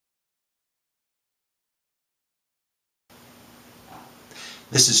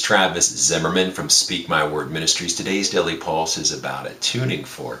This is Travis Zimmerman from Speak My Word Ministries. Today's Daily Pulse is about a tuning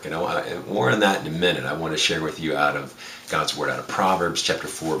fork, and more on that in a minute. I want to share with you out of God's Word, out of Proverbs chapter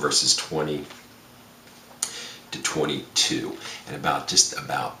 4, verses 20 to 22, and about the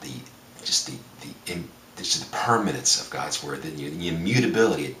permanence of God's Word, the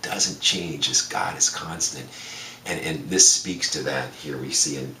immutability. It doesn't change as God is constant. And this speaks to that. Here we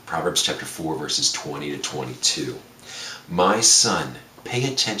see in Proverbs chapter 4, verses 20 to 22. My son,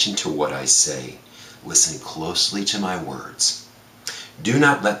 pay attention to what I say. Listen closely to my words. Do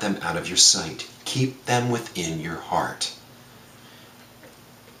not let them out of your sight. Keep them within your heart.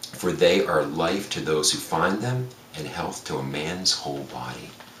 For they are life to those who find them and health to a man's whole body.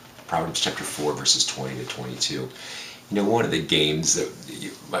 Proverbs chapter 4, verses 20 to 22. You know, one of the games that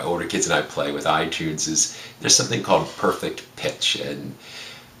my older kids and I play with iTunes is there's something called perfect pitch. And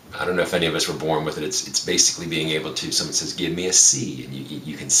I don't know if any of us were born with it. It's basically being able to, someone says, give me a C, and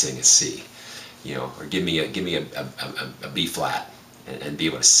you can sing a C, or give me a B flat, and be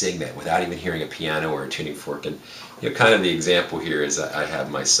able to sing that without even hearing a piano or a tuning fork. And kind of the example here is I have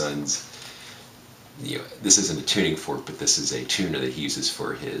my son's, this isn't a tuning fork, but this is a tuner that he uses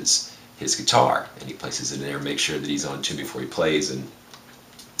for his guitar, and he places it in there, make sure that he's on tune before he plays, and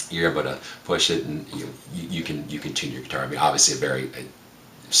you're able to push it, and you can tune your guitar. I mean, obviously a very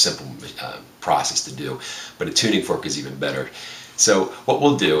simple process to do, but a tuning fork is even better. So what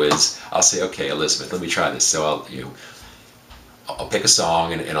we'll do is I'll say, okay, Elizabeth, let me try this. So I'll pick a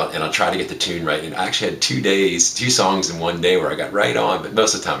song and I'll try to get the tune right. And I actually had 2 songs in one day where I got right on, but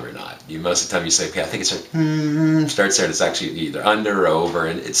most of the time we're not. Most of the time you say, okay, I think it's starts there, and it's actually either under or over,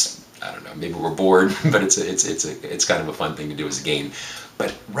 and it's, I don't know, maybe we're bored, but it's kind of a fun thing to do as a game.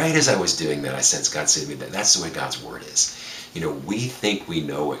 But right as I was doing that, I sensed God say to me that that's the way God's Word is. We think we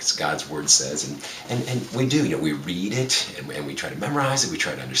know what God's Word says, and we do. We read it, and we try to memorize it, we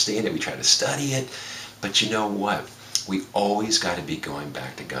try to understand it, we try to study it. But you know what? We always got to be going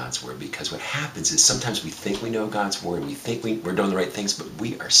back to God's Word, because what happens is sometimes we think we know God's Word, and we think we're doing the right things, but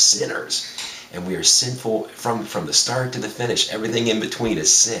we are sinners, and we are sinful from the start to the finish. Everything in between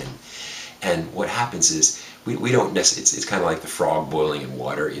is sin. And what happens is we don't necessarily, it's kind of like the frog boiling in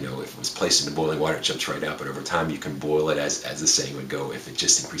water. If it was placed in the boiling water, it jumps right out, but over time you can boil it, as the saying would go, if it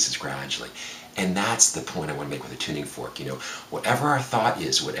just increases gradually. And that's the point I want to make with a tuning fork. Whatever our thought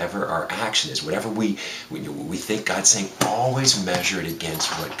is, whatever our action is, whatever we think God's saying, always measure it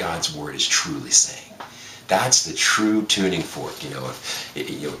against what God's Word is truly saying. That's the true tuning fork.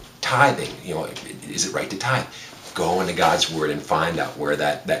 Tithing, is it right to tithe? Go into God's Word and find out where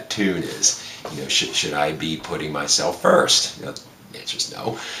that tune is. Should I be putting myself first? The answer is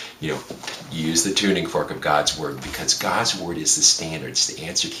no. Use the tuning fork of God's Word, because God's Word is the standard. It's the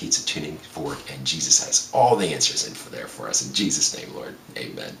answer key. It's a tuning fork, and Jesus has all the answers in there for us. In Jesus' name, Lord,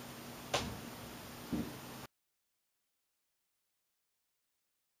 amen.